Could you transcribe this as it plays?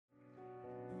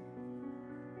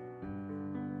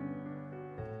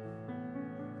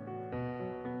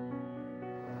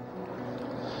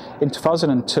In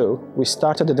 2002, we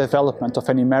started the development of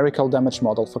a numerical damage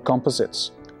model for composites.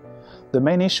 The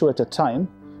main issue at the time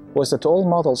was that all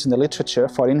models in the literature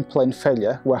for in-plane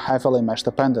failure were heavily mesh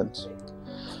dependent.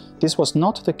 This was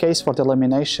not the case for the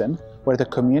lamination, where the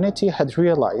community had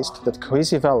realized that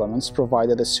cohesive elements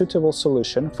provided a suitable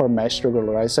solution for mesh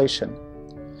regularization.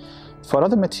 For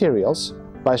other materials,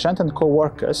 Bajent and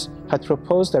co-workers had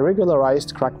proposed a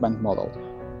regularized crack band model.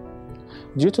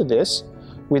 Due to this,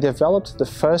 we developed the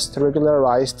first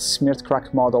regularized smeared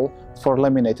crack model for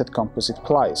laminated composite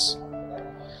plies.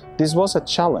 This was a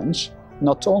challenge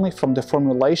not only from the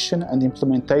formulation and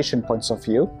implementation points of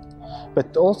view,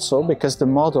 but also because the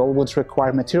model would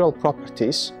require material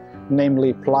properties,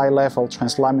 namely ply-level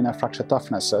translaminar fracture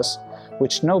toughnesses,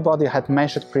 which nobody had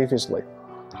measured previously.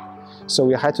 So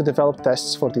we had to develop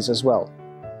tests for this as well.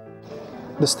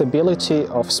 The stability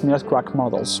of smeared crack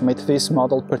models made this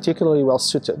model particularly well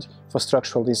suited for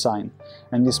structural design,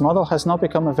 and this model has now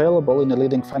become available in the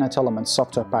leading finite element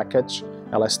software package,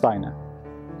 LS-Dyna.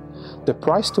 The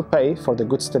price to pay for the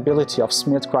good stability of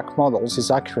smeared crack models is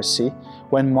accuracy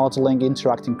when modeling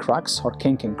interacting cracks or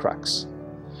kinking cracks.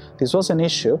 This was an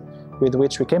issue with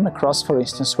which we came across, for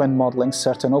instance, when modeling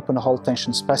certain open-hole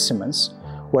tension specimens,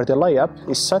 where the layup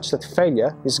is such that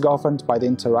failure is governed by the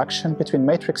interaction between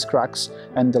matrix cracks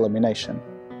and delamination.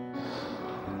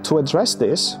 To address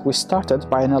this, we started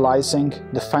by analyzing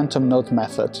the phantom node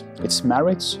method, its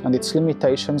merits and its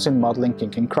limitations in modeling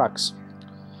kinking cracks.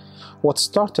 What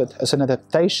started as an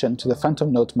adaptation to the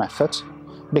phantom node method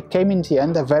became in the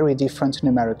end a very different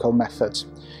numerical method,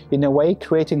 in a way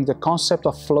creating the concept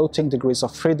of floating degrees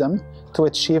of freedom to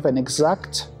achieve an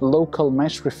exact local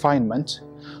mesh refinement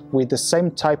with the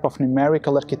same type of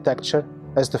numerical architecture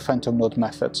as the phantom node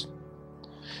method.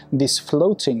 This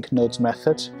floating nodes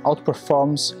method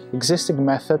outperforms existing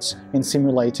methods in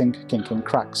simulating kinking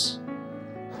cracks.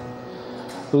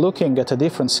 Looking at a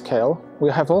different scale, we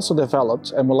have also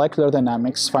developed a Molecular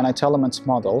Dynamics Finite Element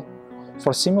model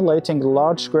for simulating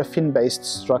large graphene-based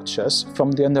structures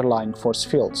from the underlying force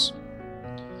fields.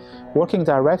 Working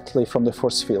directly from the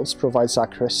force fields provides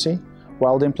accuracy,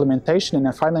 while the implementation in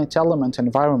a finite element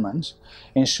environment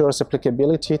ensures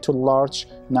applicability to large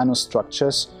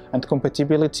nanostructures and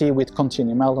compatibility with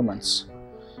continuum elements.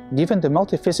 Given the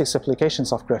multiphysics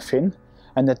applications of graphene,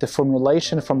 and that the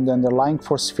formulation from the underlying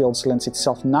force fields lends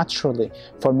itself naturally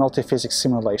for multiphysics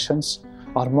simulations,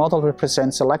 our model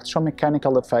represents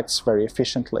electromechanical effects very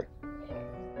efficiently.